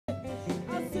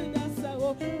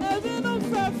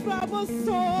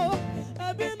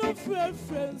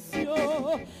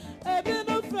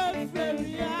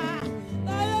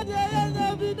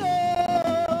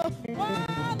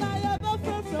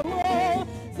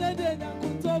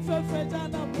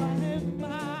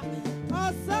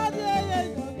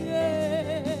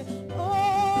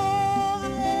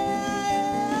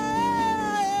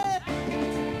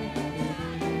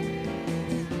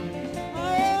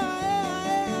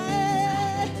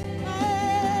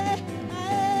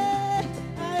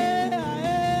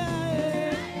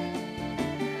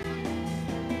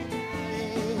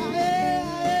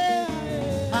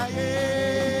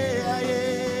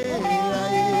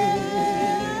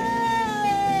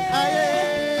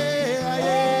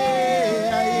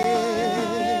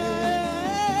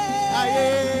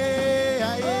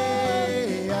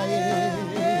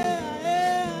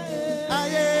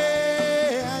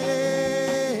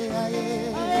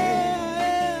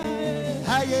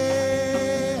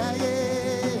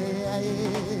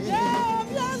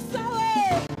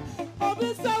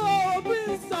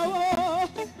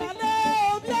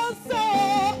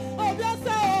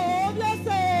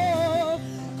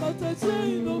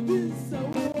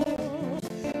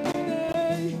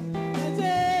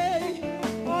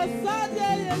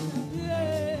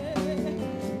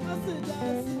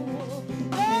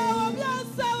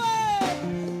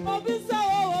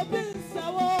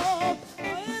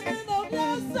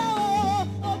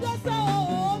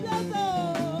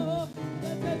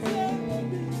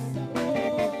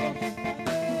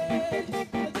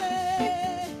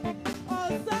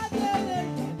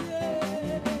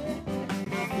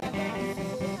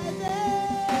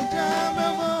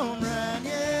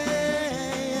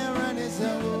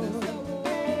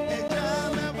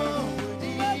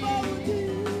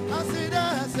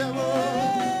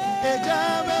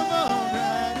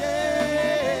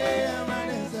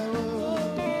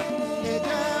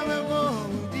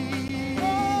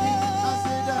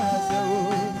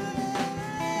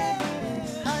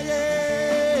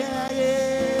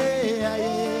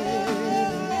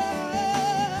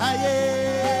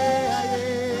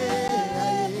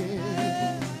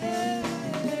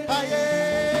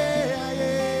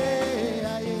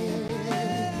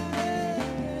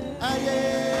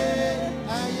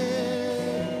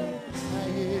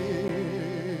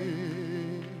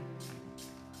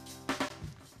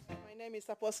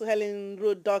Apostle Helen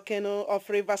of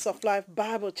Rivers of Life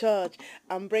Bible Church.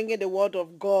 I'm bringing the word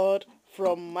of God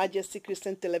from Majesty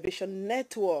Christian Television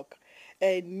Network,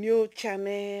 a new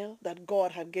channel that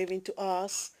God had given to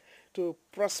us to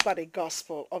prosper the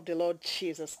gospel of the Lord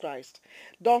Jesus Christ.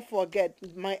 Don't forget,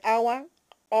 my hour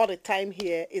all the time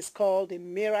here is called the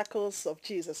miracles of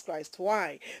Jesus Christ.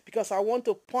 Why? Because I want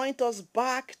to point us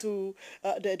back to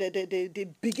the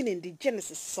beginning, the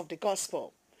genesis of the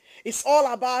gospel. It's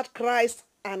all about Christ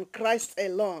and Christ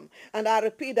alone. And I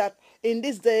repeat that in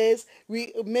these days,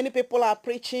 many people are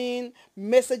preaching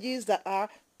messages that are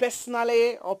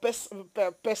personally or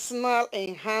personal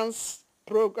enhanced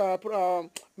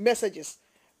messages,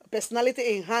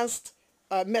 personality enhanced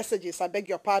messages. I beg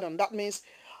your pardon. That means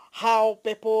how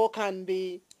people can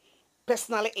be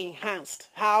personally enhanced,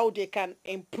 how they can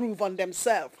improve on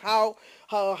themselves, how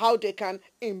they can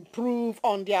improve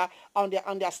on their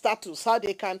status, how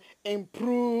they can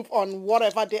improve on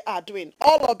whatever they are doing.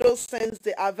 All of those things,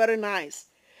 they are very nice,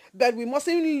 but we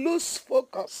mustn't lose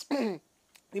focus.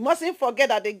 We mustn't forget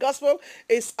that the gospel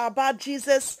is about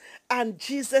Jesus and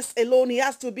Jesus alone. He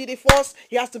has to be the first,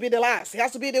 he has to be the last, he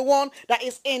has to be the one that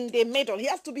is in the middle, he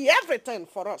has to be everything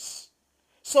for us.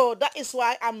 So that is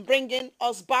why I'm bringing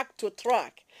us back to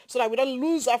track, so that we don't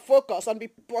lose our focus and be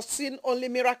pursuing only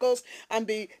miracles and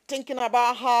be thinking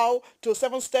about how to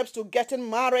 7 steps to getting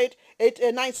married,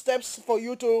 9 steps for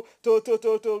you to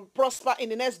prosper in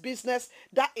the next business.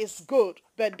 That is good,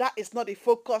 but that is not the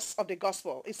focus of the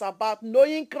gospel. It's about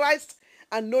knowing Christ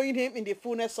and knowing him in the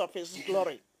fullness of his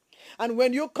glory. And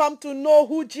when you come to know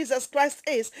who Jesus Christ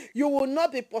is, you will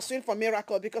not be pursuing for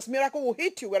miracle, because miracle will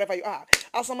hit you wherever you are.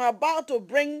 As I'm about to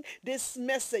bring this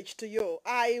message to you,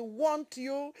 I want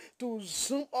you to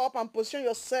zoom up and position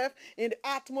yourself in the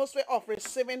atmosphere of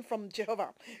receiving from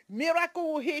Jehovah.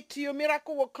 Miracle will hit you.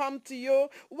 Miracle will come to you.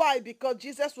 Why? Because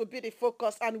Jesus will be the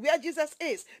focus. And where Jesus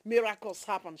is, miracles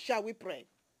happen. Shall we pray?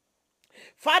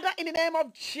 Father, in the name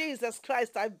of Jesus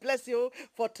Christ, I bless you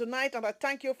for tonight, and I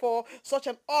thank you for such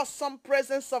an awesome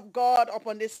presence of God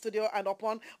upon this studio and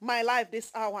upon my life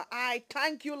this hour. I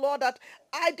thank you, Lord, that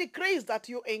I decrease, that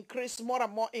you increase more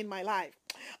and more in my life.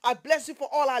 I bless you for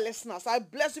all our listeners. I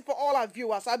bless you for all our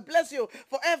viewers. I bless you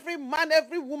for every man,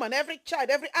 every woman, every child,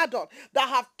 every adult that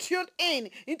have tuned in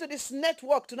into this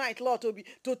network tonight, Lord, to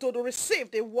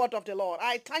receive the word of the Lord.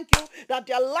 I thank you that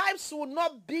their lives will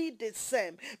not be the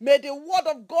same. May the word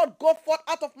of God go forth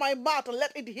out of my mouth and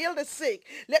let it heal the sick.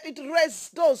 Let it raise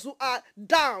those who are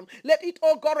down. Let it,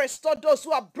 oh God, restore those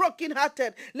who are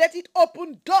brokenhearted. Let it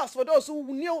open doors for those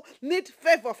who need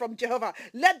favor from Jehovah.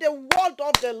 Let the word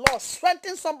of the Lord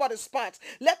strengthen somebody's parts.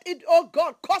 Let it, oh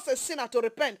God, cause a sinner to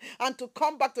repent and to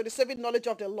come back to the saving knowledge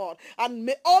of the Lord. And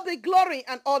may all the glory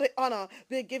and all the honor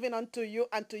be given unto you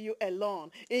and to you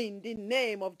alone. In the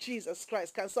name of Jesus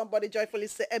Christ. Can somebody joyfully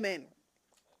say amen?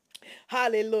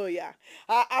 Hallelujah.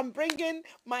 I'm bringing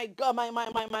my God,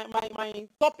 my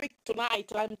topic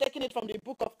tonight. I'm taking it from the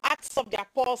book of Acts of the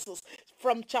Apostles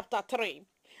from chapter 3.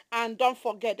 And don't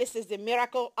forget, this is the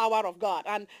miracle hour of God.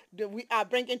 And we are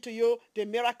bringing to you the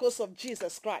miracles of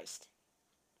Jesus Christ.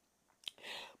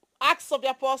 Acts of the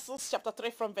Apostles chapter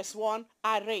 3 from verse 1,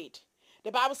 I read.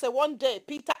 The Bible says one day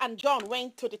Peter and John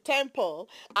went to the temple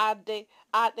at 3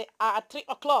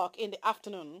 o'clock in the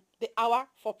afternoon, the hour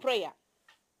for prayer.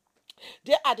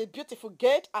 There at the beautiful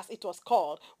gate, as it was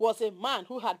called, was a man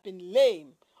who had been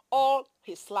lame all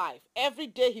his life. Every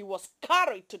day he was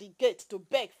carried to the gate to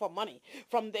beg for money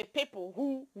from the people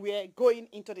who were going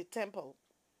into the temple.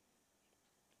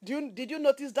 Did you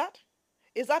notice that?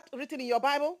 Is that written in your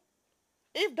Bible?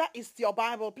 If that is your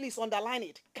Bible, please underline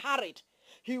it. Carried.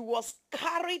 He was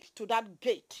carried to that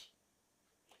gate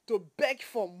to beg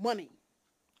for money.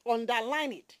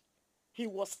 Underline it. He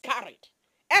was carried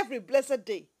every blessed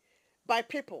day by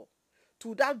people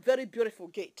to that very beautiful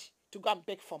gate to go and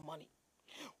beg for money.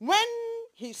 When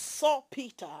he saw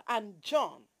Peter and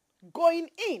John going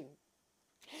in,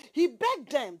 he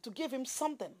begged them to give him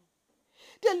something.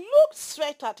 They looked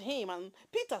straight at him, and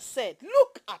Peter said,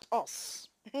 "Look at us."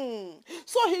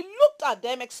 So he looked at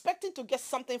them expecting to get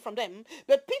something from them,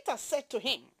 but Peter said to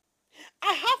him,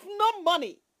 "I have no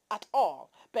money at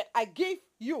all, but I give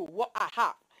you what I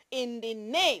have. In the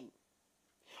name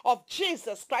of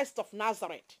Jesus Christ of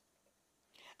Nazareth,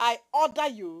 I order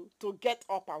you to get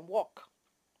up and walk."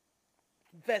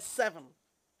 Verse 7.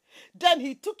 Then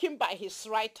he took him by his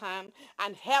right hand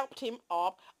and helped him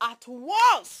up. At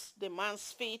once the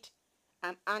man's feet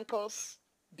and ankles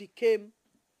became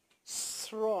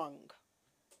strong.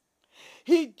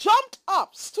 He jumped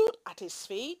up, stood at his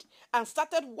feet, and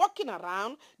started walking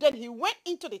around. Then he went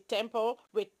into the temple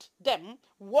with them,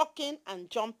 walking and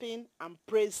jumping and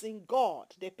praising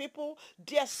God. The people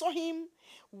there saw him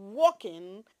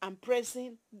walking and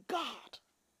praising God.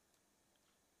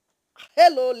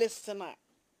 Hello, listener.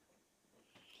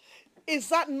 Is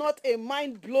that not a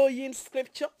mind-blowing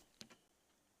scripture?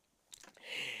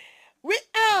 We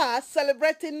are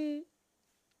celebrating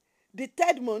the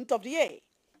third month of the year.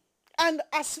 And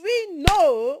as we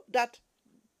know that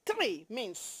 3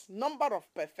 means number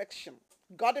of perfection.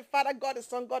 God the Father, God the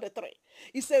Son, God the Three.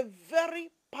 It's a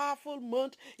very powerful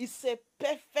month. It's a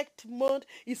perfect month.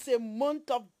 It's a month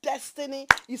of destiny.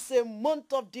 It's a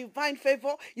month of divine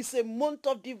favor. It's a month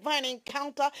of divine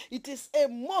encounter. It is a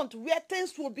month where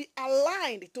things will be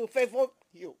aligned to favor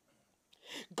you.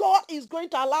 God is going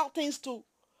to allow things to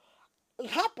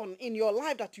happen in your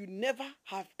life that you never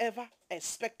have ever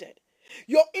expected.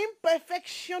 Your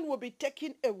imperfection will be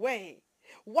taken away.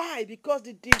 Why? Because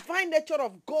the divine nature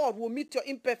of God will meet your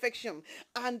imperfection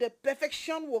and the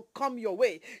perfection will come your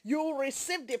way. You will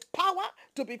receive the power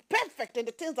to be perfect in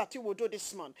the things that you will do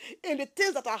this month. In the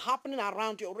things that are happening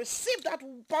around you. Receive that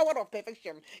power of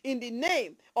perfection in the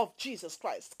name of Jesus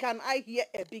Christ. Can I hear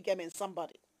a big amen,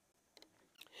 somebody?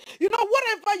 You know,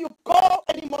 whatever you call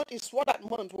any month is what that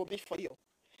month will be for you.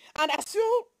 And as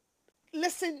you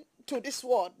listen to this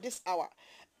word this hour,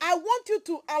 I want you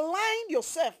to align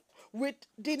yourself with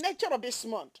the nature of this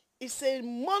month. It's a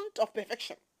month of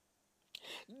perfection.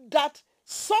 That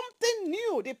something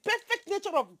new, the perfect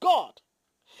nature of God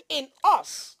in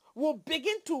us will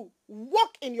begin to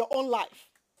work in your own life.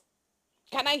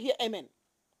 Can I hear amen?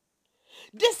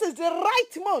 This is the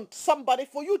right month, somebody,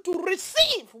 for you to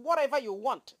receive whatever you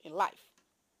want in life.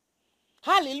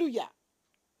 Hallelujah.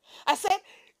 I said,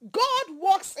 God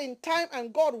works in time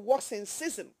and God works in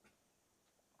season.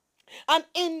 And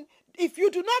if you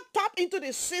do not tap into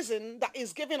the season that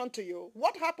is given unto you,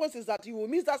 what happens is that you will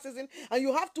miss that season and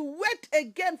you have to wait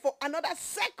again for another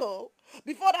cycle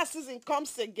before that season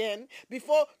comes again,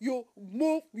 before you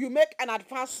move, you make an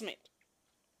advancement.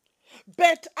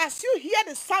 But as you hear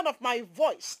the sound of my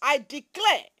voice, I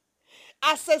declare,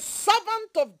 as a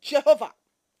servant of Jehovah,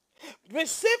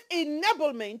 receive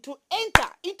enablement to enter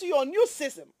into your new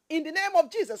season in the name of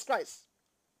Jesus Christ.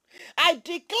 I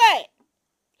declare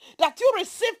that you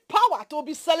receive power to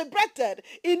be celebrated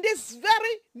in this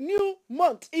very new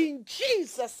month in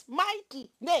Jesus'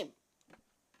 mighty name.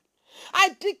 I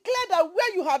declare that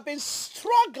where you have been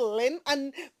struggling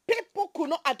and people could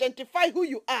not identify who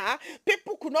you are,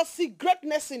 people could not see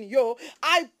greatness in you,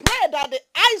 I pray that the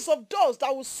eyes of those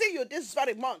that will see you this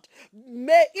very month,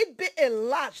 may it be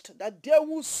enlarged, that they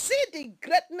will see the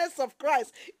greatness of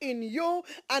Christ in you,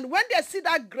 and when they see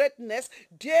that greatness,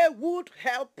 they would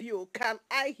help you. Can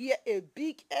I hear a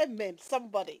big amen,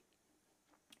 somebody?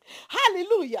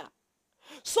 Hallelujah.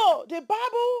 So the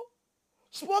Bible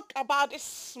spoke about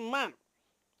this man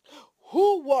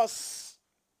who was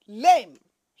lame.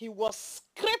 He was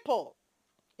crippled.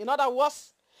 In other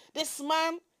words, this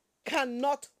man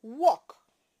cannot walk.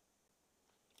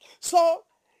 So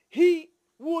he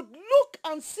would look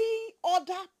and see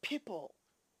other people,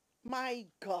 my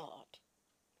God,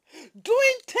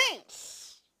 doing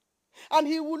things. And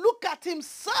he would look at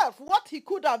himself, what he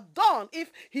could have done if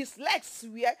his legs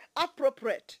were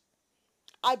appropriate.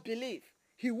 I believe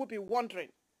he would be wondering.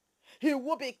 He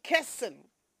would be cursing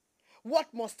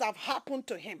what must have happened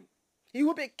to him. He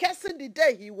would be cursing the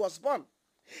day he was born.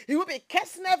 He would be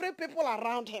cursing every people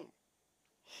around him.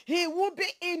 He would be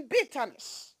in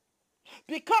bitterness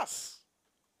because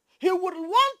he would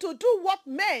want to do what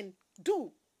men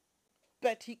do,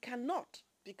 but he cannot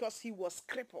because he was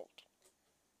crippled.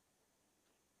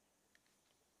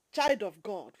 Child of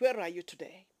God, where are you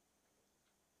today?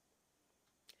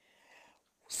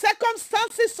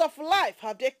 Circumstances of life,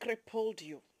 have they crippled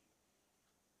you?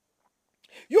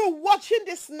 You're watching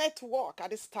this network at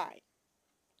this time.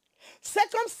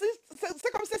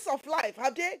 Circumstances of life,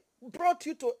 have they brought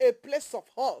you to a place of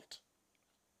halt?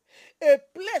 A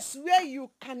place where you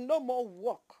can no more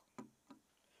walk.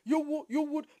 You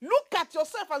would look at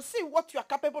yourself and see what you are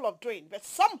capable of doing, but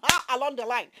somehow along the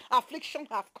line, affliction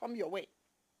have come your way.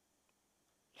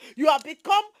 You have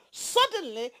become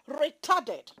suddenly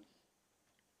retarded.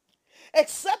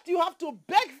 Except you have to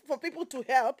beg for people to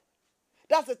help.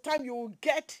 That's the time you will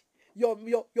get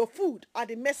your food at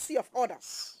the mercy of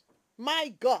others.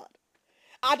 My God.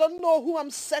 I don't know who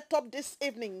I'm set up this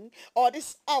evening or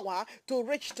this hour to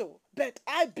reach to, but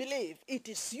I believe it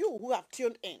is you who have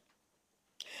tuned in.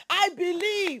 I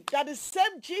believe that the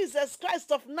same Jesus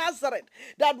Christ of Nazareth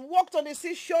that walked on the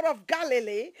seashore of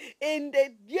Galilee in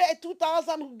the year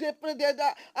 2000,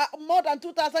 more than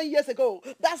 2,000 years ago,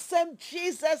 that same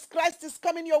Jesus Christ is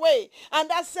coming your way.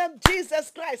 And that same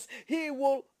Jesus Christ, he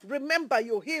will remember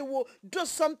you. He will do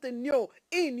something new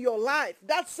in your life.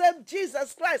 That same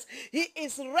Jesus Christ, he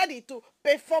is ready to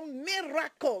perform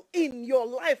miracle in your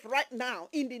life right now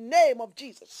in the name of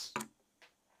Jesus.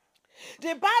 The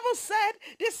Bible said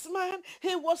this man,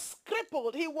 he was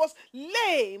crippled, he was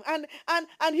lame, and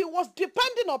he was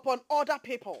depending upon other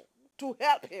people to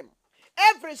help him.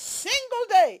 Every single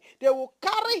day, they will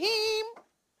carry him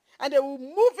and they will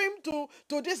move him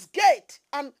to this gate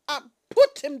and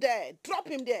put him there, drop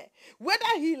him there.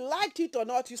 Whether he liked it or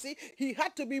not, you see, he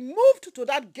had to be moved to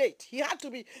that gate. He had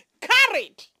to be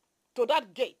carried to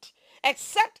that gate.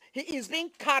 Except he is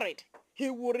being carried, he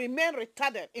will remain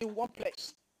retarded in one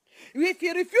place. If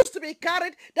he refused to be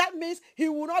carried, that means he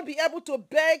will not be able to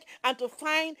beg and to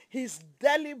find his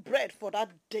daily bread for that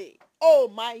day. Oh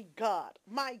my God,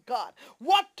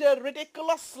 what a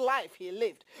ridiculous life he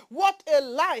lived. What a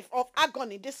life of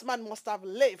agony this man must have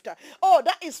lived. Oh,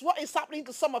 that is what is happening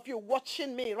to some of you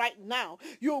watching me right now.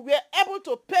 You were able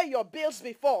to pay your bills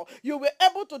before. You were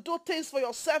able to do things for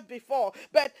yourself before,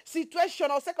 but situation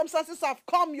or circumstances have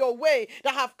come your way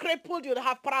that have crippled you, that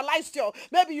have paralyzed you.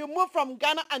 Maybe you moved from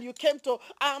Ghana and you came to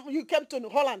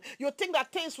Holland. You think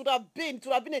that things would have been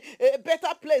a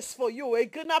better place for you, a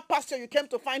greener pasture you came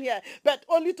to find here, but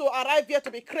only to arrive here to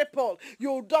be crippled.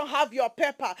 You don't have your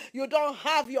paper. You don't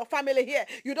have your family here.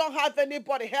 You don't have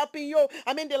anybody helping you.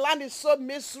 I mean, the land is so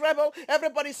miserable.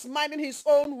 Everybody's minding his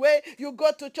own way. You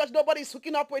go to church, nobody's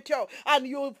hooking up with you, and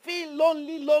you feel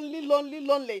lonely,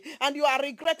 and you are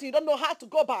regretting. You don't know how to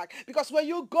go back, because when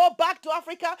you go back to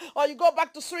Africa, or you go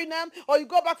back to Suriname, or you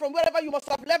go back from wherever you must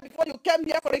have left before you came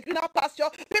here for a greener pasture,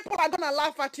 people are going to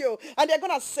laugh at you, and they're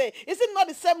going to say, is it not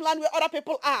the same land where other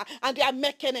people are, and they are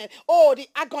making it? Oh, the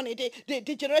agony, the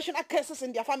generational curses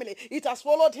in their family. It has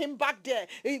followed him back there.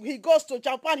 He goes to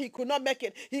Japan, he could not make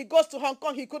it. He goes to Hong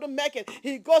Kong, he couldn't make it.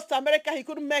 He goes to America, he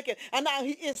couldn't make it. And now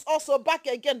he is also back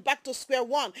again, back to square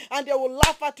one. And they will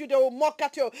laugh at you, they will mock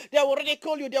at you, they will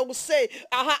ridicule you, they will say,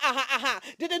 aha, aha, aha.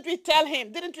 Didn't we tell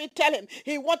him? Didn't we tell him?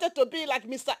 He wanted to be like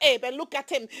Mr. A, but look at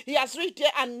him. He has reached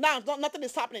there and now nothing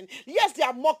is happening. Yes, they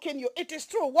are mocking you. It is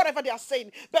true, whatever they are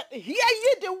saying. But hear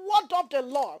ye the word of the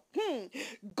Lord.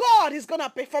 God is going to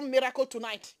perform miracle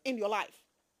tonight in your life.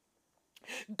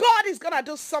 God is going to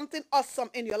do something awesome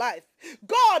in your life.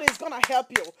 God is going to help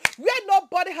you. Where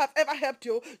nobody have ever helped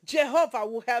you, Jehovah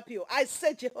will help you. I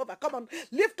say Jehovah. Come on,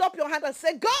 lift up your hand and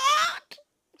say, God,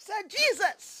 say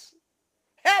Jesus,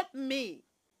 help me.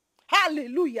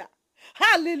 Hallelujah.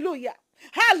 Hallelujah.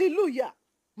 Hallelujah.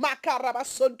 Makaraba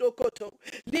sondo koto,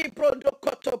 librondo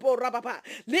koto bo rababa.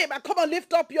 Come on,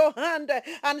 lift up your hand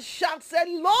and shout, say,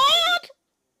 Lord,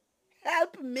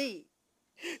 help me.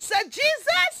 Say,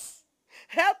 Jesus,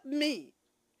 help me.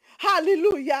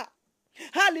 Hallelujah.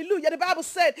 Hallelujah. The Bible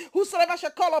said, whosoever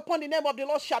shall call upon the name of the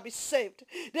Lord shall be saved.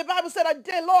 The Bible said that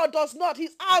the Lord does not,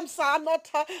 his arms are not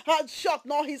shut,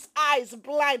 nor his eyes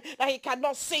blind, that he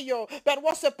cannot see you. But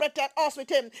what separated us with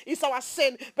him is our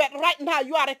sin. But right now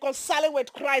you are reconciling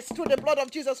with Christ through the blood of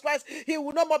Jesus Christ. He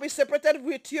will no more be separated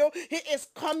with you. He is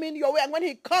coming your way. And when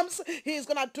he comes, he is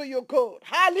going to do you good.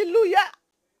 Hallelujah.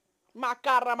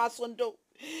 Makaramasondo.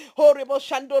 Horrible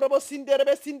Shandorobo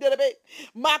Sinderebe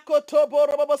Makotobo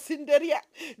Robo Sinderia.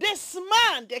 This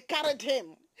man, they carried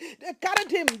him. They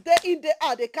carried him day in, day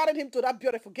out. They carried him to that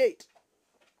beautiful gate.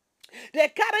 They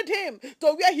carried him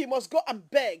to where he must go and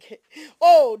beg.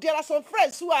 Oh, there are some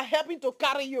friends who are helping to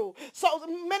carry you. So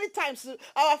many times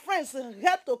our friends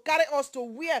help to carry us to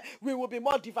where we will be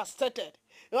more devastated.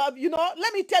 Let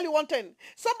me tell you one thing.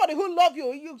 Somebody who love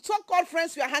you, you so-called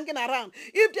friends you are hanging around,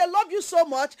 if they love you so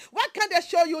much, why can't they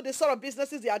show you the sort of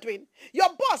businesses they are doing? Your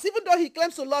boss, even though he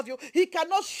claims to love you, he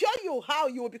cannot show you how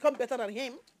you will become better than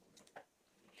him.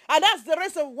 And that's the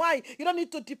reason why you don't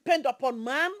need to depend upon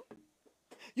man.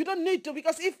 You don't need to,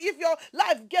 because if your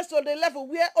life gets to the level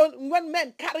where when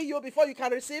men carry you before you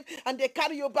can receive and they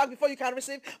carry you back before you can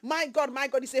receive, my God,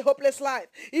 it's a hopeless life.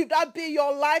 If that be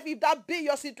your life, if that be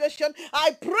your situation,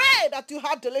 I pray that you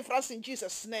have deliverance in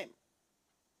Jesus' name.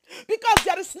 Because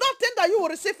there is nothing that you will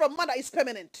receive from man that is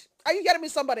permanent. Are you hearing me,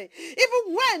 somebody?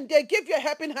 Even when they give you a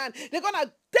helping hand, they're going to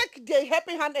take the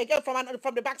helping hand again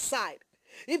from the backside.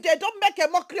 If they don't make a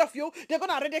mockery of you, they're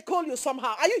going to ridicule you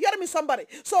somehow. Are you hearing me, somebody?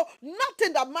 So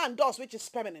nothing that man does which is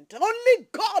permanent. Only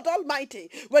God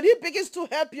Almighty, when he begins to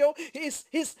help you,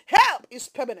 his help is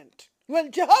permanent.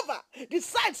 When Jehovah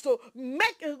decides to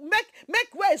make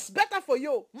ways better for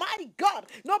you, my God,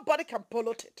 nobody can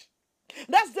pollute it.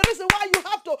 That's the reason why you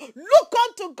have to look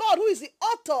unto God, who is the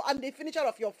author and the finisher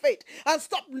of your faith, and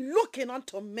stop looking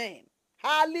unto men.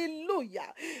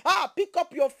 Hallelujah. Pick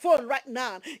up your phone right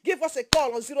now. Give us a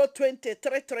call on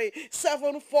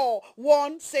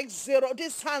 020-33-74160.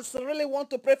 These hands really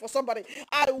want to pray for somebody.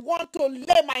 I want to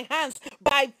lay my hands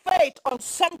by faith on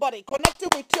somebody connecting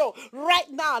with you right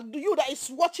now. You that is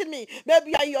watching me,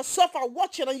 maybe you are yourself are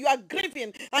watching and you are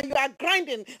grieving and you are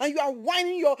grinding and you are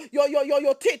whining your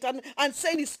teeth and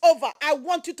saying it's over. I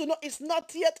want you to know it's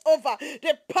not yet over.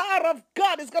 The power of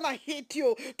God is going to hit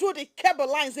you through the cable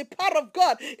lines. The power of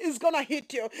God is going to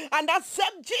hit you. And that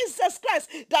same Jesus Christ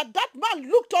that man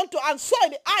looked onto and saw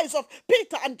in the eyes of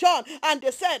Peter and John, and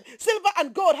they said, silver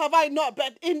and gold have I not,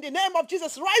 but in the name of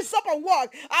Jesus, rise up and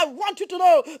walk. I want you to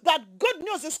know that good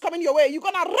news is coming your way. You're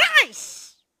going to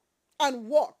rise and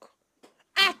walk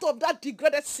out of that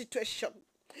degraded situation.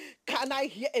 Can I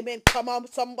hear amen? Come on,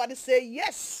 somebody say,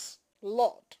 yes,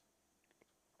 Lord.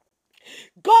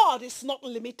 God is not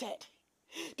limited.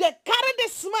 They carried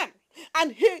this man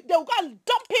and they'll go and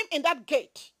dump him in that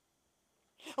gate.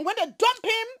 And when they dump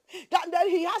him, then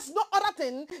he has no other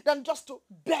thing than just to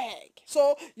beg.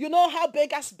 So you know how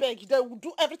beggars beg. They will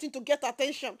do everything to get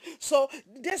attention. So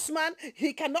this man,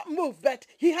 he cannot move, but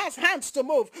he has hands to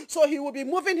move. So he will be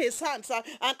moving his hands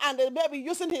and maybe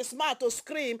using his mouth to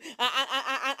scream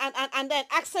and then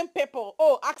asking people,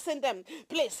 asking them,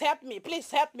 please help me, please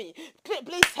help me,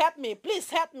 please help me, please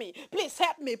help me, please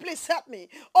help me, please help me.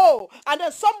 Oh, and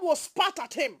then some will spat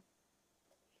at him.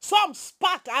 Some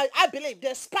spat, I believe,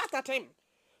 they spat at him.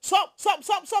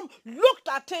 Some looked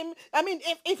at him. I mean,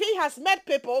 if he has met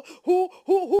people who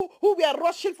were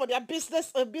rushing for their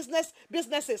businesses,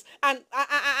 and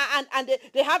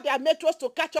they have their metros to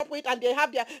catch up with, and they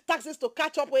have their taxes to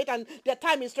catch up with, and their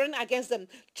time is running against them.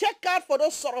 Check out for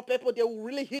those sort of people. They will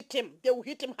really hit him. They will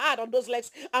hit him hard on those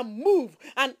legs and move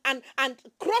and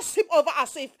cross him over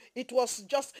as if it was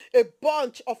just a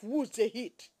bunch of woods they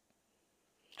hit.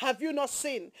 Have you not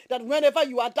seen that whenever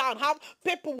you are down, how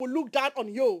people will look down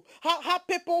on you? How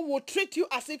people will treat you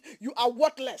as if you are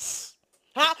worthless?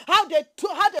 How they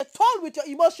told with your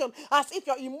emotion as if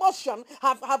your emotion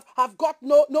have got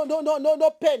no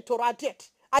pain to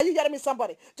radiate. Are you hearing me,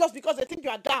 somebody? Just because they think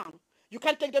you are down, you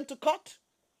can't take them to court.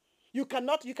 You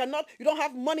cannot. You don't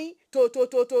have money to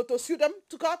sue them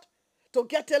to court, to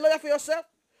get a lawyer for yourself.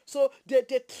 So they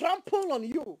trample on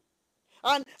you.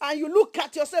 And you look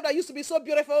at yourself that used to be so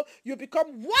beautiful, you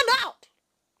become worn out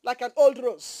like an old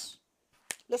rose.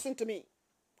 Listen to me.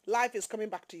 Life is coming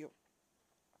back to you.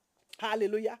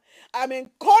 Hallelujah. I'm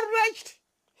encouraged.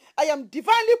 I am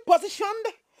divinely positioned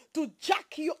to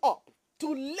jack you up,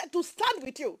 to stand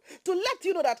with you, to let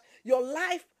you know that your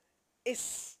life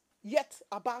is yet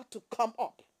about to come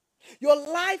up. Your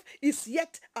life is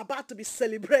yet about to be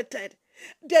celebrated.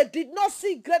 They did not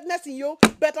see greatness in you,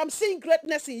 but I'm seeing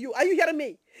greatness in you. Are you hearing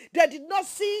me? They did not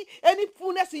see any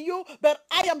fullness in you, but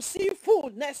I am seeing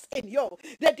fullness in you.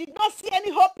 They did not see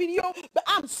any hope in you, but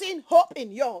I'm seeing hope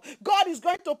in you. God is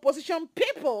going to position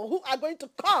people who are going to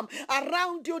come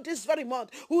around you this very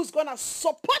month, who's going to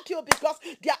support you because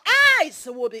their eyes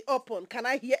will be open. Can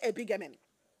I hear a big amen?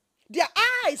 Their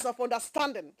eyes of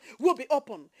understanding will be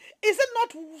open. Is it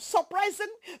not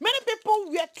surprising? Many people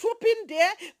were trooping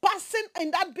there, passing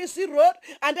in that busy road,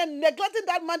 and then neglecting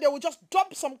that man. They will just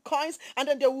drop some coins, and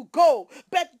then they will go.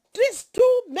 But these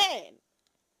two men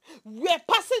were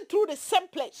passing through the same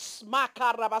place.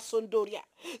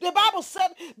 The Bible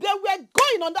said they were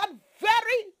going on that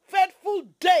very fateful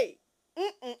day.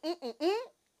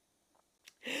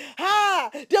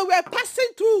 They were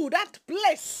passing through that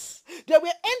place. They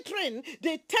were entering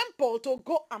the temple to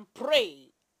go and pray.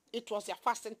 It was their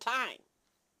fasting time.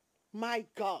 My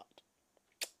God.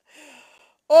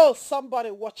 Oh, somebody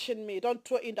watching me, don't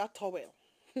throw in that towel.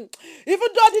 Even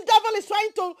though the devil is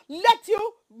trying to let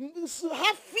you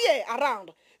have fear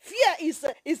around. Fear is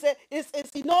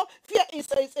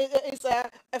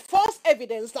a false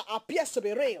evidence that appears to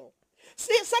be real.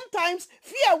 See, sometimes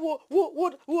fear will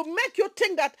make you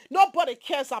think that nobody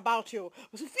cares about you.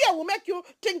 Fear will make you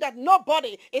think that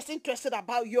nobody is interested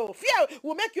about you. Fear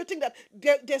will make you think that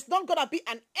there's not going to be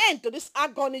an end to this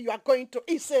agony you are going through.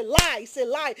 It's a lie. It's a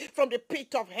lie from the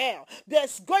pit of hell.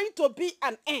 There's going to be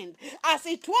an end. As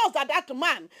it was that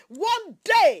man, one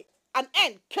day, an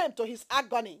end came to his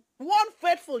agony. One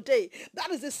faithful day. That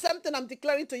is the same thing I'm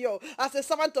declaring to you as a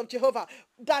servant of Jehovah.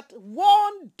 That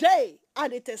one day,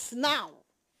 and it is now,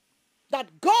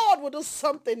 that God will do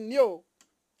something new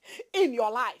in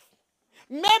your life.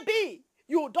 Maybe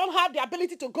you don't have the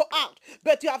ability to go out,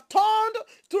 but you have turned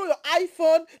through your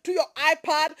iPhone, to your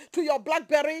iPad, to your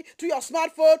BlackBerry, to your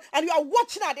smartphone, and you are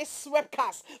watching at this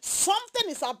webcast. Something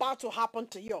is about to happen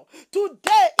to you.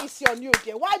 Today is your new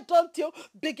day. Why don't you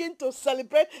begin to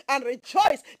celebrate and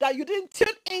rejoice that you didn't tune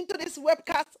into this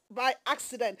webcast by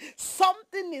accident?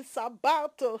 Something is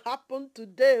about to happen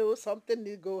today. Oh, something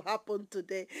is going to happen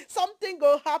today. Something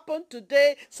going to happen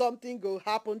today. Something going to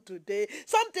happen today.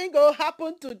 Something going to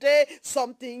happen today.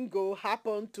 Something go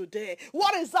happen today.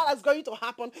 What is that that's going to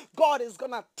happen? God is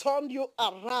going to turn you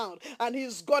around and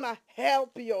he's going to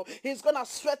help you. He's going to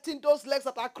strengthen those legs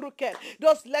that are crooked,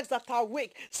 those legs that are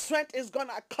weak. Strength is going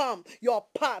to come your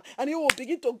path and you will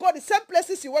begin to go the same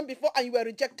places you went before and you were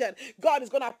rejected. God is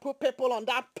going to put people on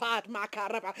that path.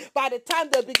 By the time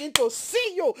they begin to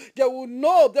see you, they will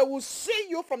know, they will see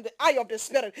you from the eye of the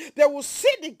Spirit. They will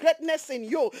see the greatness in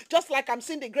you, just like I'm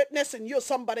seeing the greatness in you,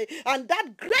 somebody. And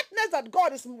that greatness that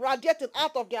God is radiating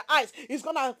out of their eyes is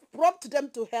going to prompt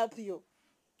them to help you.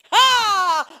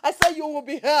 I say you will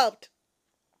be helped.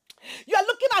 You are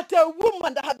looking at a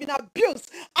woman that has been abused.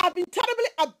 I've been terribly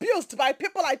abused by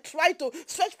people I try to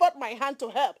stretch forth my hand to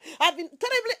help. I've been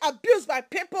terribly abused by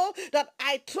people that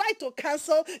I try to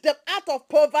cancel them out of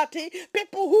poverty.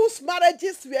 People whose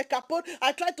marriages were kaput.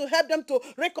 I try to help them to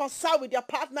reconcile with their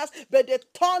partners, but they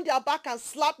turned their back and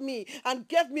slapped me and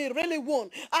gave me really wound.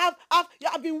 I've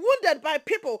been wounded by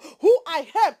people who I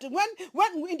helped when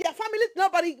in their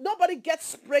family nobody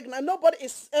gets pregnant, nobody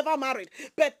is ever married.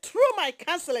 But through my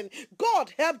counseling,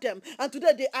 God helped them, and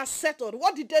today they are settled.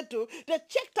 What did they do? They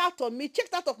checked out on me,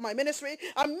 checked out of my ministry,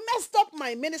 and messed up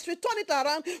my ministry, turned it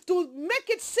around to make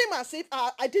it seem as if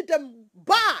I did them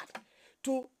bad,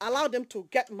 to allow them to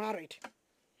get married.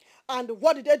 And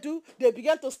what did they do? They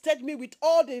began to stage me with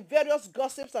all the various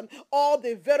gossips and all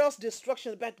the various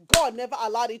destructions, but God never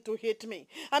allowed it to hit me.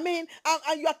 I mean,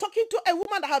 and you are talking to a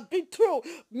woman that has been through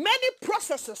many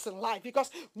processes in life,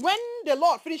 because when the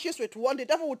Lord finishes with one, the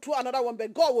devil will throw another one,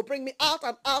 but God will bring me out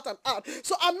and out and out.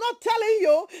 So I'm not telling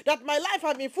you that my life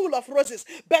has been full of roses,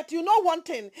 but you know one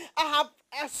thing, I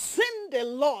have seen the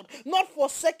Lord, not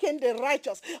forsaken the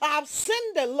righteous. I have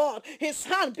seen the Lord, his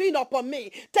hand being upon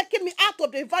me, taking me out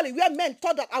of the valley where men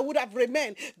thought that I would have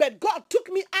remained. But God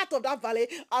took me out of that valley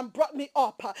and brought me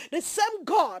up. The same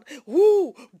God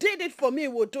who did it for me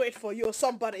will do it for you.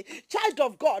 Somebody, child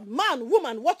of God, man,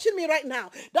 woman, watching me right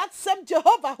now, that same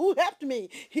Jehovah who helped me,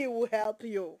 he will help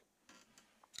you.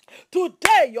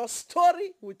 Today, your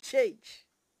story will change.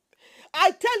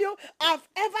 I tell you, I've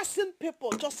ever seen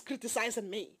people just criticizing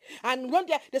me. And when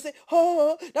they say,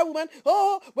 oh, that woman,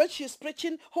 oh, when she's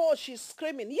preaching, oh, she's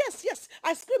screaming. Yes, yes,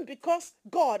 I scream because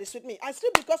God is with me. I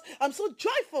scream because I'm so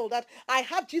joyful that I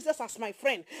have Jesus as my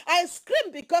friend. I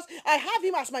scream because I have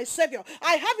him as my savior.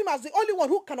 I have him as the only one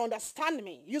who can understand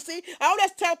me. You see, I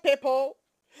always tell people,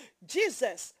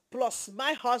 Jesus plus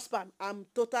my husband, I'm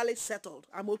totally settled.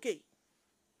 I'm okay.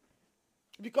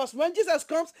 Because when Jesus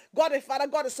comes, God the Father,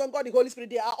 God the Son, God the Holy Spirit,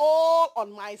 they are all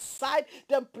on my side.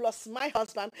 Then plus my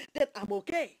husband, then I'm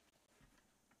okay.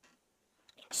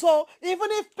 So even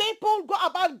if people go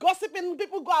about gossiping,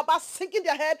 people go about sinking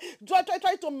their head, try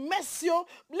to mess you,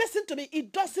 listen to me,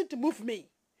 it doesn't move me.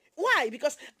 Why?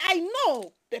 Because I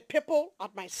know the people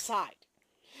at my side.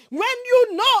 When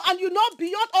you know, and you know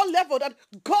beyond all level, that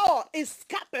God is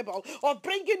capable of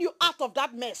bringing you out of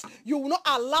that mess, you will not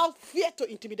allow fear to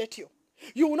intimidate you.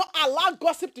 You will not allow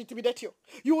gossip to intimidate you.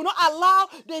 You will not allow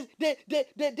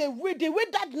the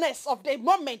weirdness of the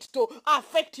moment to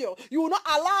affect you. You will not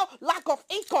allow lack of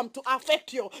income to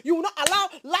affect you. You will not allow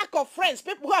lack of friends,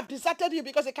 people who have deserted you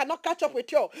because they cannot catch up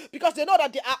with you, because they know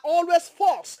that they are always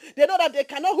false. They know that they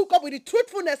cannot hook up with the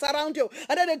truthfulness around you.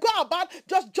 And then they go about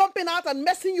just jumping out and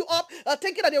messing you up,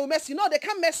 thinking that they will mess you. No, they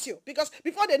can't mess you, because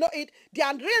before they know it,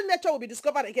 their real nature will be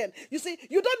discovered again. You see,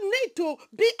 you don't need to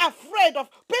be afraid of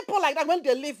people like that when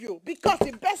they leave you, because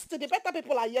the better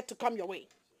people are yet to come your way.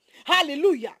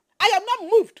 Hallelujah. I am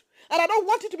not moved, and I don't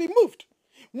want you to be moved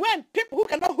when people who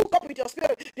cannot hook up with your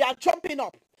spirit, they are jumping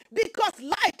up, because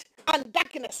light and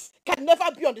darkness can never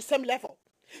be on the same level.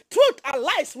 Truth and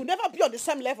lies will never be on the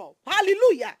same level.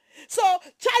 Hallelujah. So,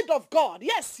 child of God,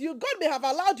 yes, God may have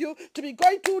allowed you to be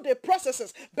going through the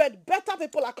processes, but better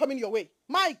people are coming your way.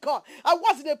 My God, I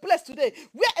was in a place today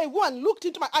where a woman looked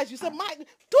into my eyes. You said, my 2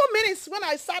 minutes when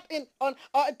I sat in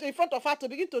front of her to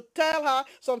begin to tell her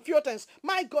some few things.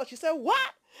 My God, she said,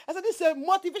 what? I said, this is a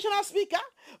motivational speaker.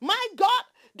 My God,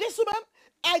 this woman,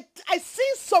 I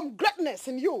see some greatness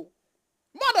in you,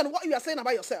 more than what you are saying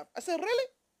about yourself. I said, really?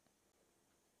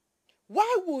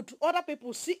 Why would other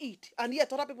people see it and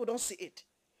yet other people don't see it?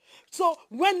 So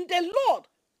when the Lord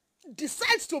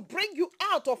decides to bring you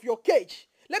out of your cage,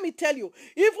 let me tell you,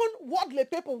 even worldly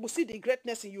people will see the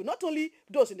greatness in you, not only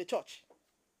those in the church.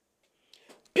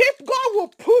 God will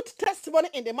put testimony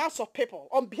in the mouths of people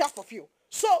on behalf of you.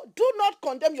 So do not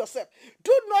condemn yourself.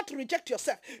 Do not reject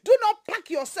yourself. Do not pack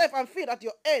yourself and feel that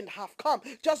your end have come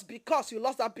just because you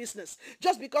lost that business,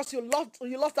 just because you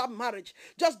lost that marriage,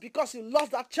 just because you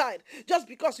lost that child, just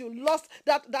because you lost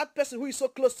that person who is so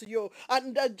close to you,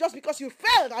 and just because you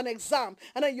failed an exam,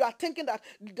 and then you are thinking that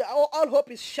all hope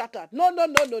is shattered. No.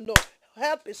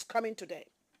 Help is coming today.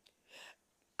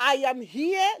 I am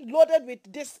here loaded with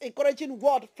this encouraging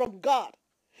word from God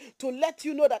to let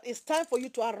you know that it's time for you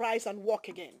to arise and walk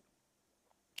again.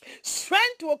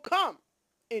 Strength will come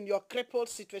in your crippled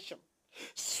situation.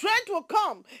 Strength will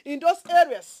come in those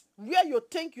areas where you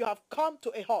think you have come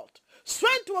to a halt.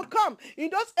 Strength will come in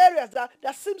those areas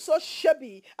that seem so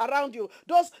shabby around you.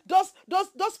 Those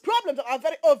problems that are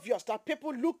very obvious, that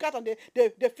people look at and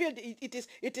they feel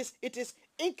it is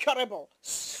incurable.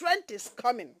 Strength is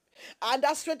coming. And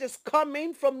that strength is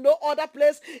coming from no other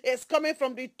place. It's coming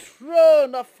from the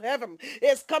throne of heaven.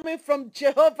 It's coming from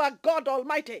Jehovah God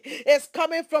Almighty. It's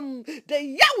coming from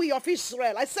the Yahweh of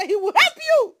Israel. I say he will help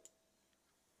you.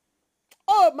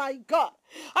 Oh my God.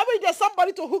 I mean, there's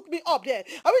somebody to hook me up there.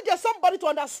 I mean, there's somebody to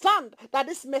understand that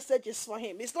this message is for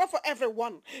him. It's not for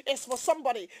everyone. It's for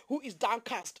somebody who is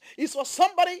downcast. It's for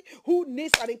somebody who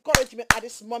needs an encouragement at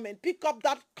this moment. Pick up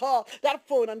that call, that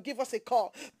phone, and give us a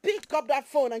call. Pick up that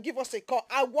phone and give us a call.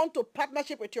 I want to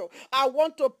partnership with you. I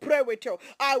want to pray with you.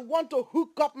 I want to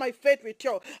hook up my faith with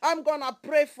you. I'm going to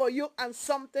pray for you, and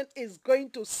something is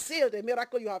going to seal the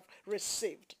miracle you have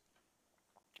received.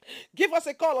 Give us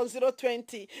a call on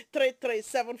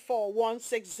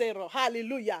 020-3374-160.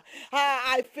 Hallelujah.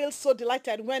 I feel so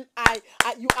delighted when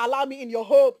you allow me in your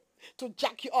home to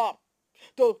jack you up,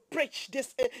 to preach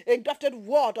this engrafted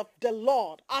word of the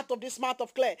Lord out of this mouth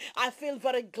of clay. I feel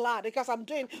very glad because I'm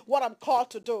doing what I'm called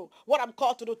to do. What I'm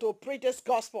called to do, to preach this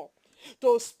gospel,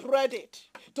 to spread it,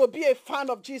 to be a fan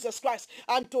of Jesus Christ,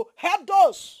 and to help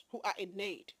those who are in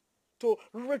need, to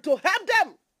help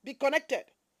them be connected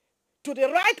to the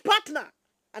right partner,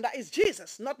 and that is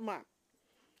Jesus, not man.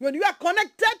 When you are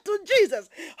connected to Jesus,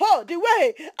 oh, the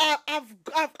way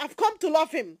I've come to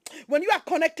love him. When you are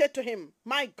connected to him,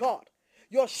 my God,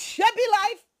 your shabby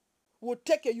life will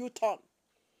take a U-turn.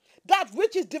 That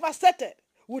which is devastated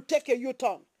will take a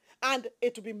U-turn, and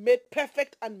it will be made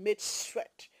perfect and made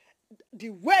straight the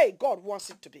way God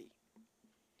wants it to be.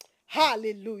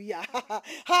 Hallelujah.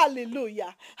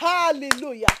 Hallelujah.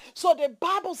 Hallelujah. So the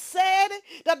Bible said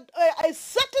that a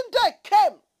certain day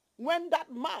came when that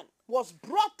man was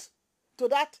brought to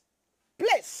that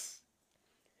place,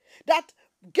 that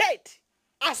gate,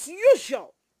 as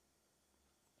usual.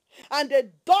 And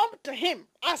they dumped him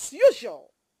as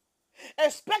usual,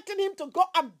 expecting him to go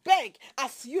and beg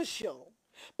as usual,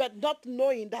 but not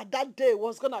knowing that that day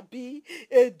was going to be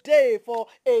a day for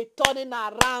a turning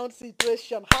around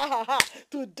situation. Ha ha ha.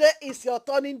 Today is your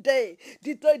turning day.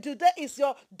 Today is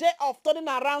your day of turning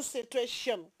around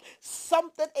situation.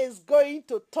 Something is going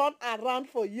to turn around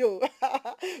for you.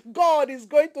 God is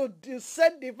going to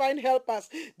send divine helpers.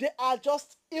 They are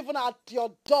just even at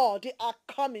your door. They are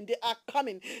coming. They are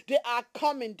coming. They are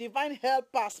coming. Divine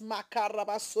helpers.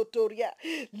 Makaraba sotoria.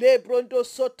 Lebrondo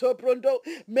soto brondo.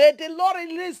 May the Lord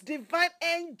release divine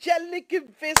angelic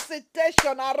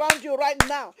visitation around you right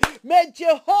now. May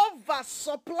Jehovah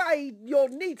supply your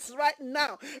needs right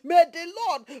now. May the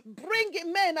Lord bring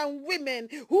men and women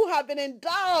who have been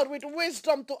endowed with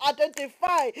wisdom to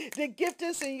identify the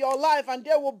giftings in your life, and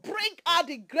they will bring out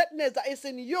the greatness that is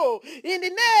in you. In the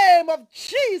name of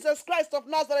Jesus Christ of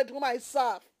Nazareth, whom I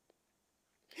serve.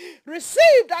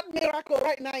 Receive that miracle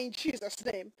right now in Jesus'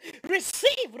 name.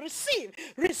 Receive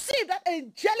that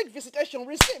angelic visitation.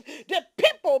 Receive the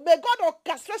people. May God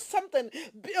orchestrate something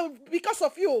because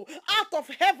of you out of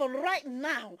heaven right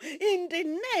now in the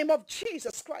name of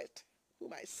Jesus Christ,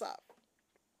 whom I serve.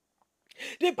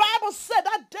 The Bible said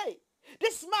that day,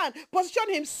 this man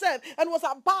positioned himself and was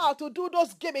about to do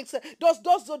those gimmicks, those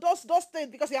things,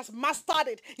 because he has mastered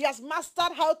it. He has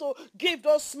mastered how to give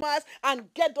those smiles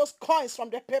and get those coins from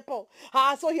the people.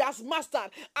 So he has mastered.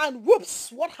 And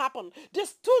whoops, what happened?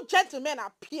 These two gentlemen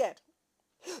appeared.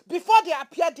 Before they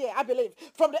appeared there, I believe,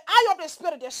 from the eye of the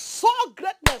Spirit, they saw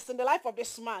greatness in the life of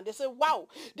this man. They said, wow,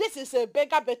 this is a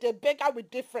beggar, but a beggar with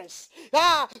difference.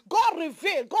 God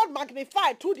revealed, God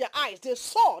magnified through their eyes. They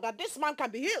saw that this man can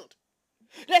be healed.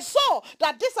 They saw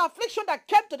that this affliction that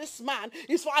came to this man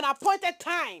is for an appointed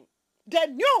time. They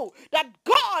knew that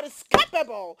God is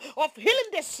capable of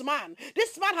healing this man.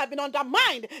 This man had been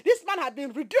undermined. This man had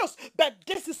been reduced. But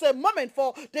this is a moment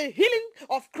for the healing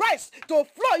of Christ to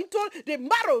flow into the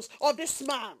marrows of this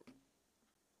man.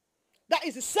 That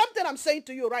is the same thing I'm saying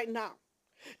to you right now.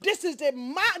 This is the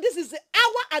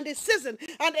hour and the season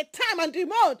and the time and the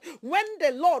month when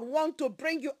the Lord wants to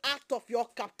bring you out of your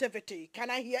captivity. Can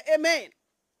I hear amen?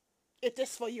 It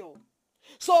is for you.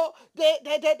 So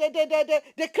the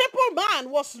crippled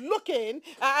man was looking.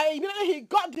 Immediately he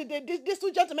got these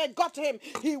two gentlemen got to him.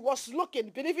 He was looking,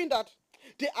 believing that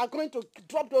they are going to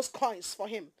drop those coins for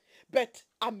him. But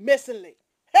amazingly,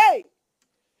 hey,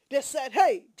 they said,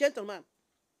 hey, gentlemen,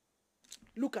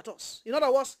 look at us. In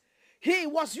other words, he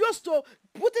was used to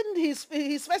putting his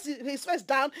face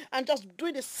down and just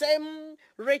doing the same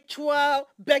ritual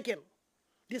begging.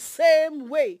 The same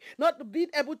way, not being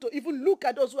able to even look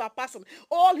at those who are passing.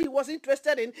 All he was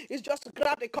interested in is just to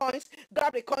grab the coins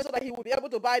so that he will be able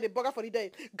to buy the burger for the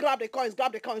day. Grab the coins.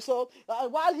 So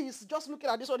while he's just looking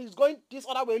at this one, he's going this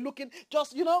other way looking,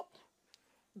 just,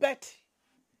 But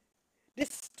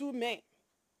these two men,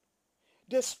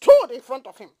 they stood in front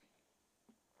of him.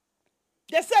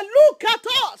 They said, look at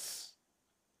us.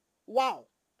 Wow.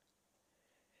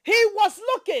 He was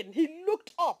looking. He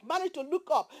looked up, managed to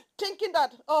look up, thinking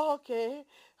that, oh, okay,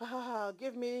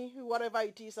 give me whatever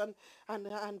it is, and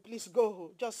please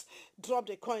go. Just drop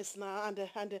the coins now and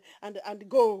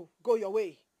go your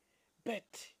way.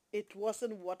 But it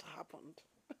wasn't what happened.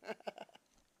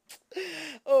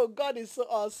 Oh, God is so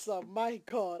awesome. My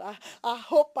God. I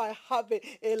hope I have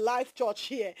a life church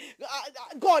here.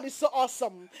 God is so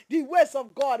awesome. The ways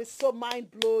of God is so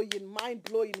mind-blowing.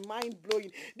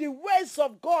 The ways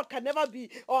of God can never be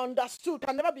understood,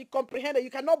 can never be comprehended. You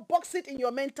cannot box it in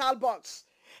your mental box.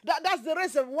 That's the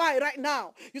reason why right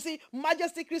now, you see,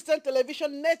 Majesty Christian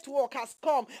Television Network has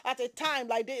come at a time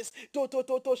like this to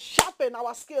sharpen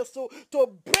our skills, to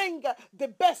bring the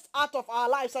best out of our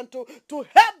lives, and to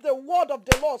help the word of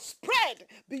the Lord spread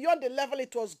beyond the level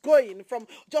it was going from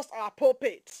just our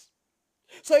pulpits.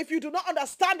 So if you do not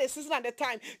understand the season and the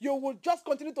time, you will just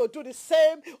continue to do the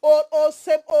same old,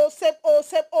 same old, same old,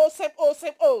 same old, same old,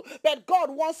 same old. But God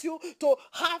wants you to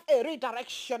have a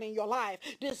redirection in your life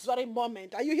this very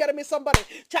moment. Are you hearing me, somebody?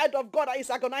 Child of God that is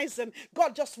agonizing.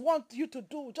 God just wants you to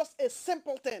do just a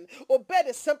simple thing. Obey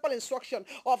the simple instruction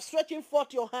of stretching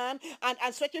forth your hand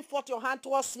and stretching forth your hand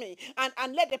towards me.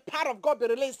 And let the power of God be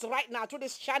released right now to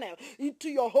this channel, into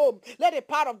your home. Let the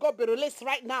power of God be released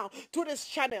right now to this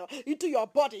channel, into your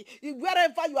body,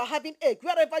 wherever you are having ache,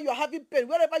 wherever you are having pain,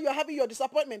 wherever you are having your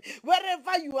disappointment,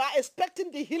 wherever you are expecting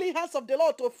the healing hands of the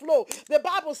Lord to flow. The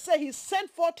Bible says he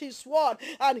sent forth his word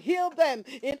and healed them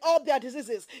in all their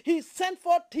diseases. He sent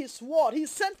forth his word. He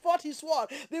sent forth his word.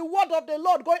 The word of the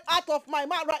Lord going out of my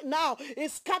mouth right now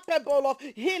is capable of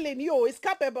healing you. It's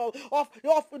capable of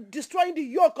destroying the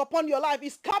yoke upon your life.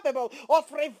 It's capable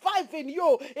of reviving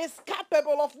you. It's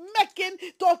capable of making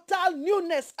total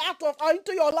newness out of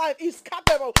into your life. It's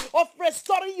capable of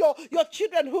restoring your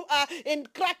children who are in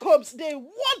crack homes. The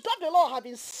word of the Lord have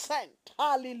been sent.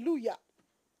 Hallelujah.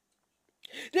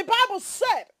 The Bible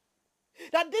said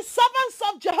that the servants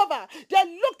of Jehovah,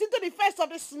 they looked into the face of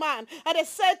this man and they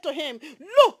said to him,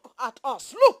 look at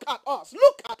us, look at us,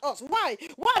 look at us. Why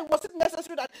was it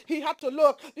necessary that he had to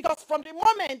look? Because from the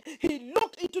moment he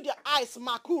looked into their eyes,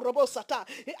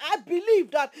 I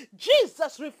believe that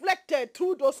Jesus reflected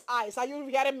through those eyes. Are you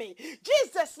hearing me?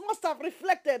 Jesus must have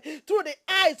reflected through the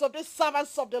eyes of the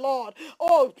servants of the Lord.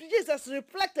 Oh, Jesus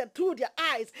reflected through their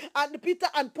eyes, and Peter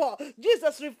and Paul.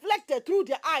 Jesus reflected through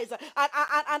their eyes,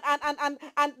 and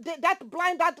that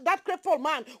blind, that crippled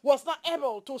man was not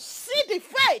able to see the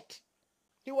faith.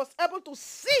 He was able to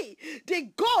see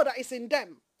the God that is in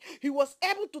them. He was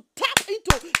able to tap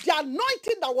into the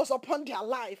anointing that was upon their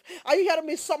life. Are you hearing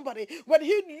me, somebody? When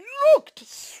he looked,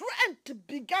 strength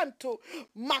began to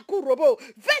makurobo.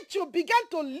 Virtue began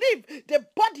to leave the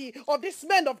body of this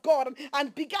man of God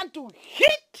and began to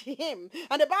hit him.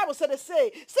 And the Bible said, they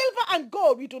say, silver and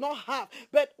gold we do not have,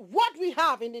 but what we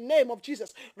have in the name of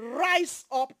Jesus, rise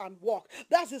up and walk.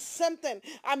 That's the same thing.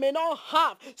 I may not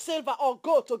have silver or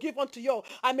gold to give unto you.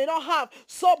 I may not have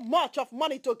so much of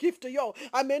money to give to you.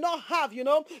 I may not have,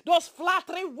 those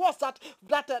flattering words that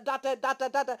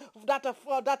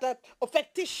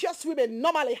fictitious women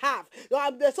normally have.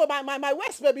 So my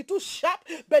words may be too sharp,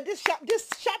 but this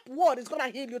sharp word is gonna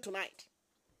heal you tonight.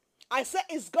 I say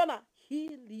it's gonna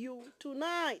heal you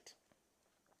tonight.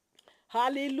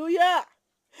 Hallelujah.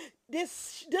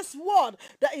 This word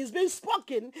that is being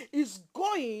spoken is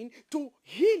going to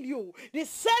heal you. The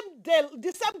same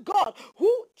God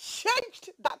who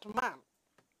changed that man,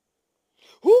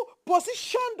 who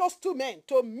positioned those two men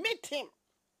to meet him.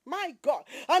 My God.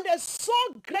 And they saw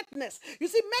greatness. You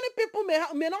see, many people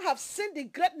may not have seen the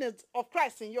greatness of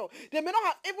Christ in you. They may not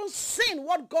have even seen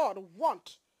what God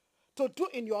wants to do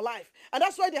in your life. And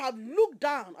that's why they have looked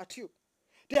down at you.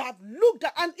 They have looked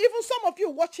at, and even some of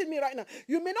you watching me right now,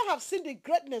 you may not have seen the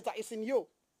greatness that is in you.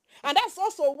 And that's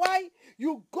also why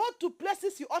you go to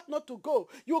places you ought not to go.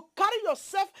 You carry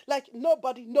yourself like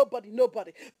nobody.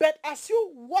 But as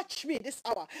you watch me this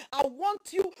hour, I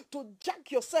want you to jack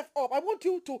yourself up. I want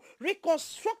you to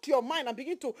reconstruct your mind and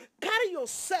begin to carry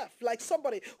yourself like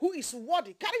somebody who is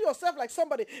worthy. Carry yourself like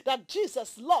somebody that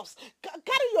Jesus loves.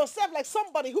 Carry yourself like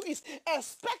somebody who is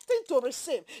expecting to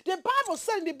receive. The Bible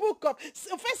said in the book of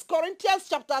 1 Corinthians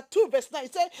chapter 2 verse 9,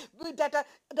 it says that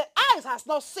the eyes has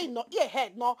not seen, nor ear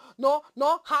heard, nor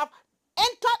have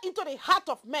entered into the heart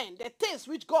of man the things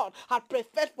which God had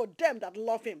prepared for them that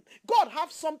love him. God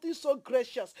has something so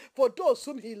gracious for those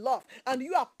whom he loves, and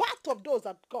you are part of those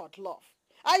that God loves.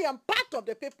 I am part of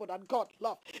the people that God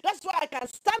loves. That's why I can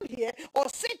stand here or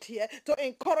sit here to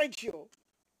encourage you.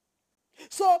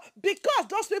 So because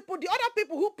those people, the other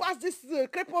people who passed this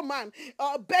crippled man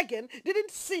begging,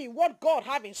 didn't see what God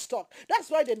had in stock. That's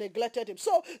why they neglected him.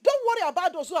 So don't worry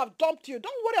about those who have dumped you.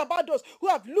 Don't worry about those who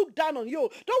have looked down on you.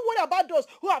 Don't worry about those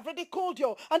who have ridiculed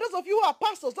you. And those of you who are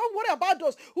pastors, don't worry about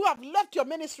those who have left your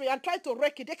ministry and tried to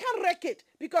wreck it. They can't wreck it,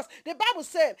 because the Bible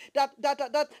said that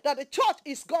the church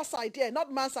is God's idea,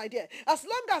 not man's idea. As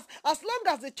long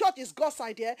as the church is God's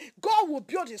idea, God will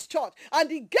build his church, and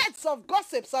the gates of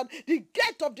gossips and the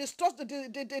gate of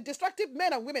the destructive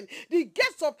men and women, the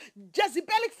gates of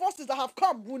Jezebelic forces that have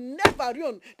come will never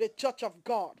ruin the church of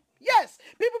God. Yes,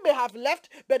 people may have left,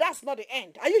 but that's not the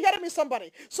end. Are you hearing me,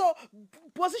 somebody? So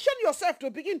position yourself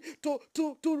to begin to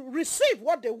receive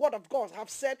what the word of God have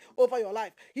said over your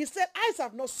life. He said, eyes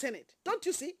have not seen it. Don't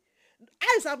you see?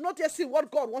 Eyes have not yet seen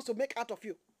what God wants to make out of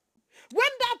you. When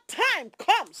that time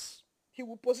comes, he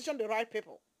will position the right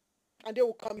people and they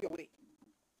will come your way.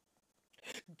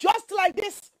 Just like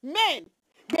this men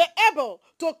were able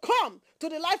to come to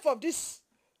the life of this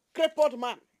crippled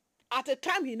man at a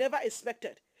time he never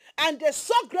expected. And they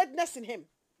saw greatness in him.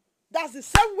 That's the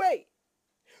same way.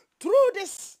 Through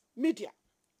this media,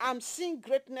 I'm seeing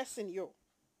greatness in you.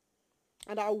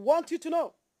 And I want you to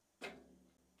know,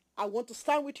 I want to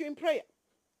stand with you in prayer.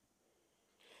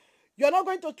 You're not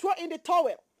going to throw in the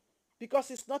towel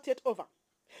because it's not yet over.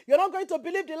 You're not going to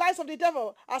believe the lies of the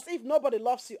devil as if nobody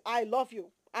loves you. I love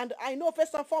you. And I know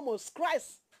first and foremost,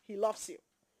 Christ, he loves you.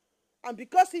 And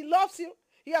because he loves you,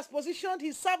 he has positioned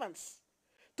his servants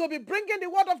to be bringing the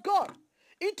word of God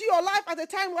into your life at a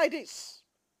time like this.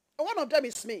 And one of them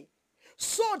is me.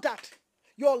 So that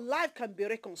your life can be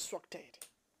reconstructed.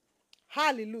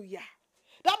 Hallelujah.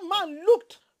 That man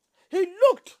looked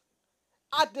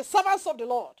at the servants of the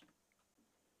Lord.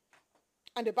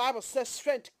 And the Bible says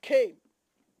strength came.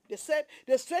 They said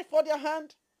they stretched forth their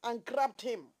hand and grabbed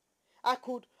him. I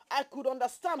could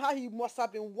understand how he must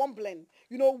have been wobbling.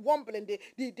 You know, wobbling. The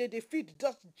feet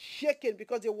just shaking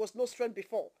because there was no strength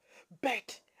before.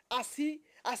 But as he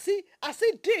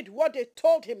did what they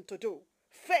told him to do,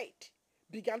 faith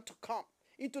began to come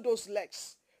into those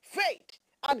legs. Faith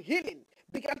and healing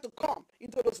began to come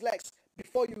into those legs.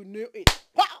 Before you knew it,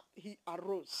 wow, he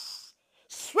arose.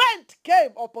 Strength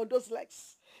came upon those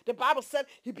legs. The Bible said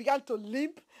he began to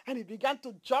limp and he began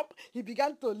to jump. He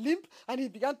began to limp and he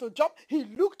began to jump. He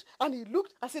looked and he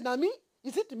looked. I said, now me?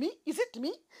 Is it me? Is it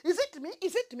me? Is it me?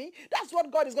 Is it me? That's what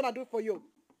God is going to do for you.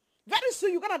 Very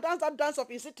soon you're going to dance that dance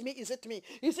of is it me? Is it me?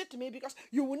 Is it me? Because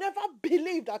you will never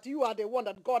believe that you are the one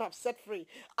that God has set free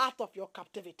out of your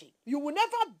captivity. You will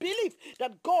never believe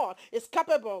that God is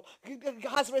capable,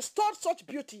 has restored such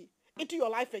beauty into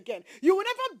your life again. You will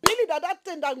never believe that that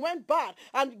thing that went bad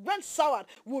and went sour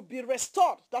will be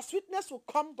restored. That sweetness will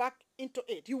come back into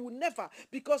it. You will never,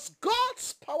 because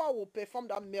God's power will perform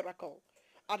that miracle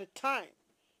at a time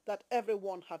that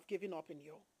everyone have given up in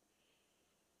you.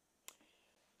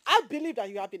 I believe that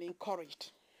you have been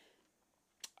encouraged.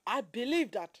 I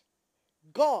believe that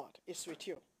God is with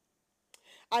you.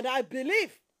 And I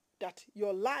believe that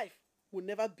your life will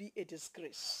never be a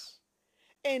disgrace.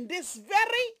 In this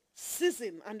very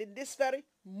season and in this very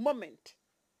moment,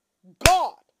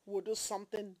 God will do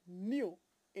something new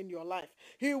in your life.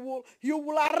 You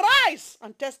will arise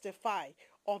and testify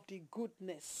of the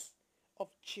goodness of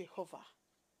Jehovah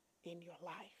in your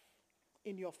life,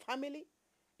 in your family,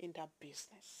 in that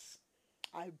business.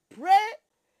 I pray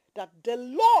that the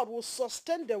Lord will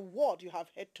sustain the word you have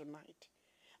heard tonight.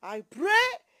 I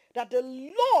pray that the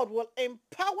Lord will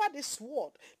empower this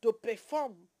word to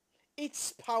perform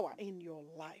its power in your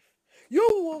life. You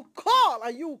will call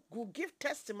and you will give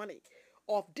testimony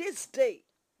of this day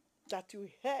that you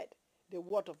heard the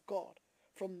word of God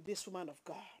from this woman of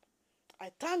God. I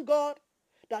thank God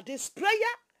that this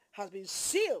prayer has been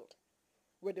sealed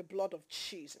with the blood of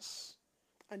Jesus.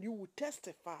 And you will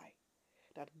testify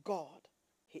that God,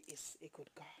 he is a good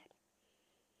God.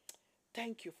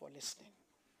 Thank you for listening.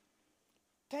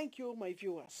 Thank you, my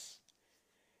viewers.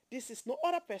 This is no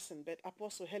other person but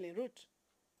Apostle Helen Ruth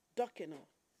Dokeno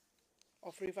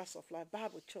of Rivers of Life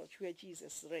Bible Church, where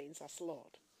Jesus reigns as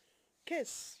Lord. In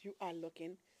case you are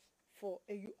looking for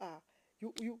you are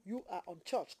on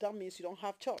church, that means you don't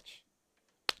have church.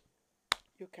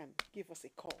 You can give us a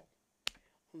call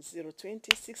on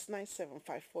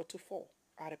 020-697-5424.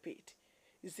 I repeat,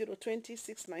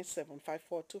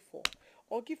 020-697-5424.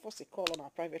 Or give us a call on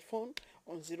our private phone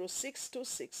on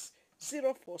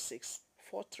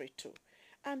 0626-046-432.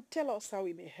 And tell us how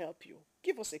we may help you.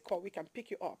 Give us a call. We can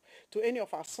pick you up to any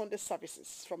of our Sunday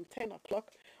services from 10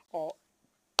 o'clock or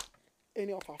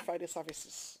any of our Friday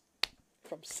services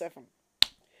from 7.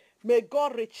 May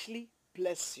God richly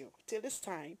bless you. Till this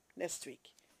time next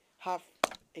week, have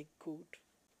a good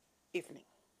evening.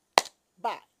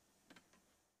 Bye.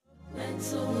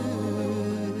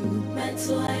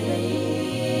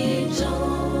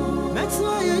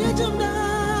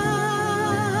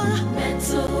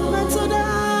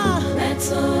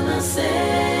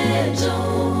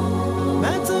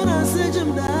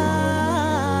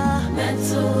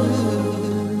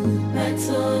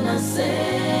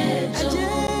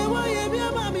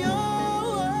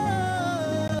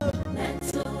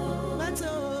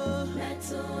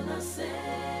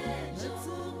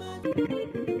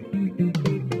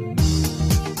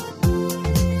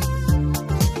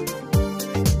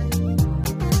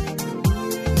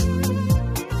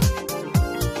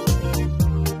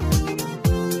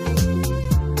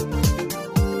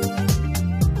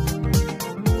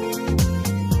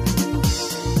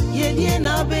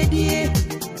 bedie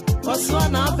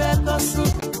Koswana bekosu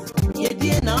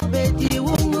Yedie na bedi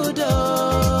wumudo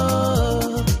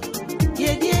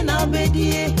Yedie na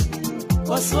bedie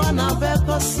Koswana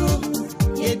bekosu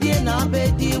Yedie na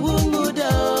bedi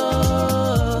wumudo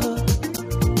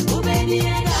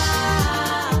Ubedie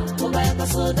da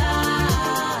Ubekosu da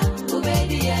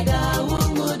Ubedie da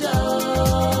wumudo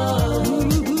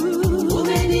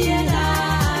Ubedie da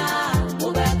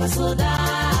Ubekosu da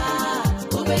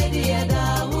Ubedie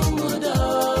da wumudo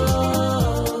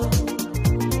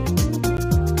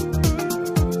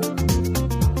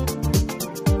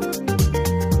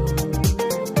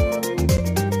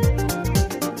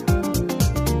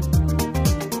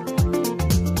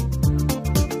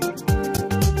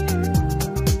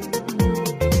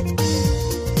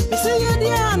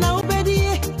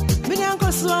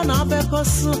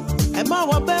Ema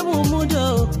wabemu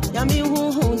mudo yami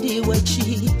hundi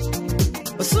wechi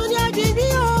Osunya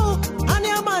dinio ani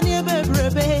amani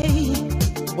bebrebe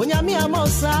Onyami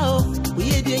amosao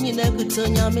uyedi nyina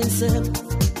kutonya minse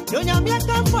Onyami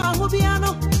akamfa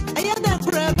hubiano ayeda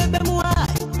krebe bemwa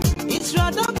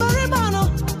Israda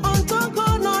barimano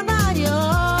ontonko no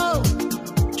nayo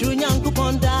Junyangu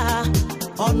ponda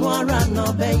onwara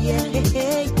no beye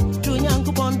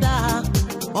Junyangu ponda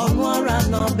onwara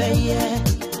no beye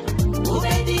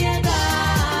Ubedieda,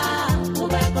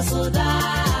 ubekosuda